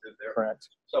relative there. Correct.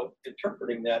 So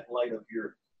interpreting that in light of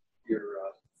your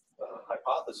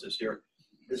hypothesis here,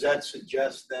 does that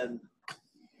suggest then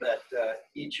that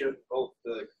each of both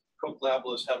the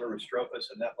Cochliobolus, heterostrophus,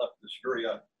 and that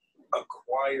Leptospira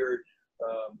acquired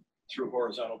through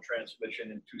horizontal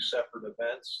transmission in two separate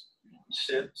events,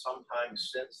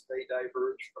 sometimes since they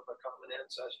diverged from a common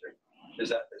ancestor? Is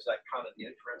that kind of the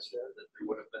inference there, that there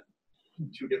would have been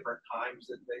two different times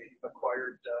that they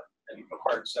acquired and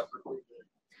acquired separately?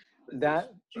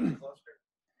 That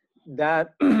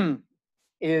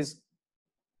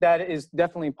is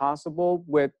definitely possible,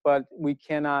 but we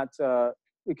cannot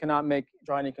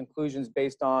draw any conclusions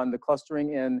based on the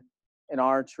clustering in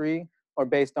our tree or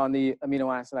based on the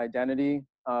amino acid identity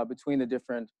between the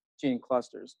different gene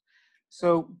clusters.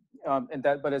 So,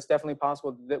 but it's definitely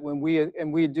possible that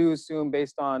we do assume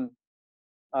based on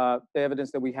the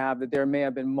evidence that we have that there may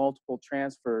have been multiple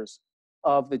transfers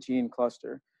of the gene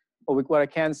cluster. But what I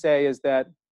can say is that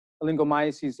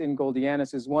Lingomyces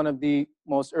ingoldianus is one of the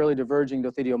most early diverging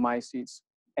Dothidiomycetes,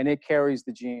 and it carries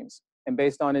the genes. And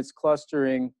based on its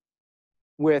clustering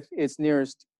with its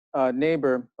nearest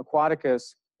neighbor,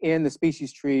 Aquaticus, in the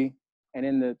species tree and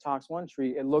in the Tox1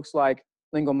 tree, it looks like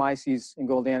Lingomyces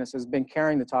ingoldianus has been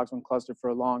carrying the Tox1 cluster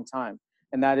for a long time.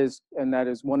 And that is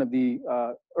one of the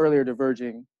earlier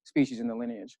diverging species in the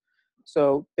lineage.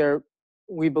 So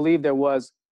we believe there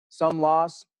was some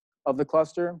loss of the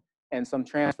cluster and some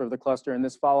transfer of the cluster, and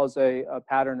this follows a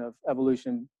pattern of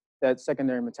evolution that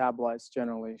secondary metabolites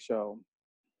generally show.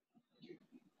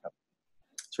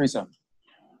 Teresa.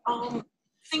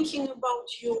 Thinking about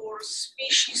your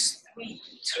species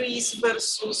trees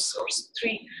versus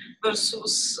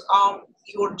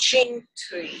your gene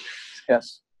tree.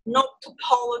 Yes. Not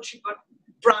topology, but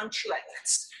branch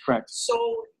lengths. Correct.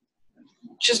 So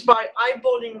just by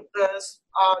eyeballing the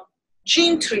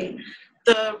gene tree,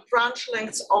 the branch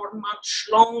lengths are much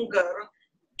longer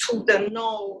to the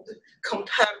node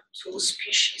compared to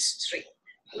species tree.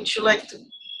 Would you like to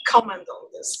comment on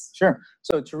this? Sure.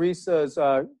 So Teresa's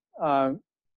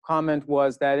comment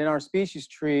was that in our species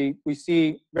tree, we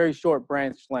see very short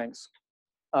branch lengths,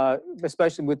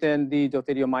 especially within the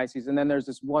Dothidiomyces. And then there's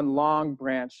this one long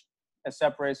branch that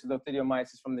separates the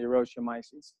Dothidiomyces from the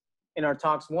Erotiomyces. In our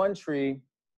Tox1 tree,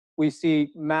 we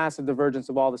see massive divergence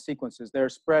of all the sequences. They're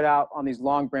spread out on these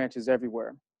long branches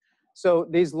everywhere. So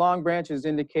these long branches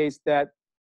indicates that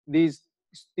these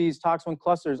Tox1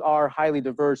 clusters are highly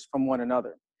diverse from one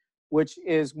another, which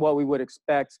is what we would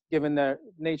expect given the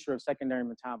nature of secondary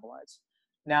metabolites.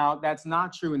 Now, that's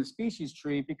not true in the species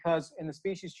tree because in the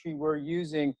species tree, we're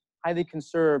using highly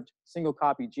conserved single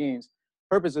copy genes.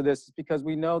 The purpose of this is because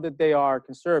we know that they are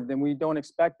conserved and we don't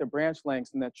expect the branch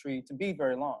lengths in that tree to be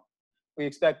very long. We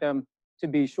expect them to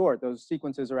be short. Those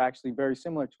sequences are actually very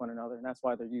similar to one another, and that's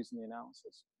why they're used in the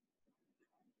analysis.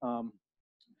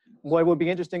 What would be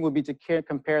interesting would be to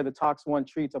compare the Tox1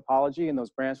 tree topology and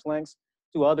those branch lengths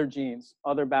to other genes,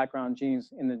 other background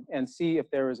genes, and see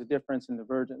if there is a difference in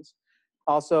divergence.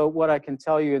 Also, what I can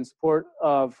tell you in support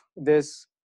of this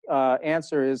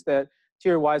answer is that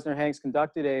Thierry Weisner-Hanks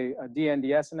conducted a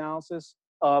DNDS analysis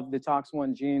of the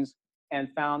Tox1 genes and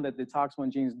found that the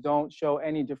Tox1 genes don't show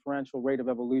any differential rate of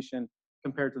evolution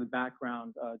compared to the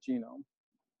background genome.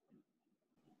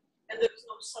 And there is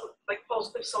no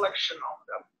positive selection of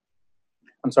them.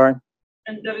 I'm sorry?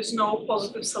 And there is no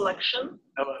positive selection?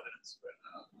 No evidence.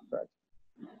 Correct.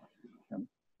 Yeah.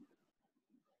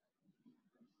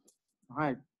 All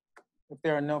right. If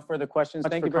there are no further questions,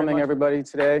 thank you for coming, everybody,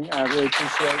 today. I really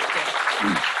appreciate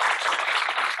it.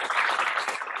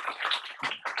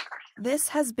 This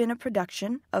has been a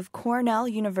production of Cornell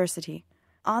University,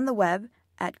 on the web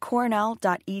at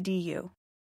cornell.edu.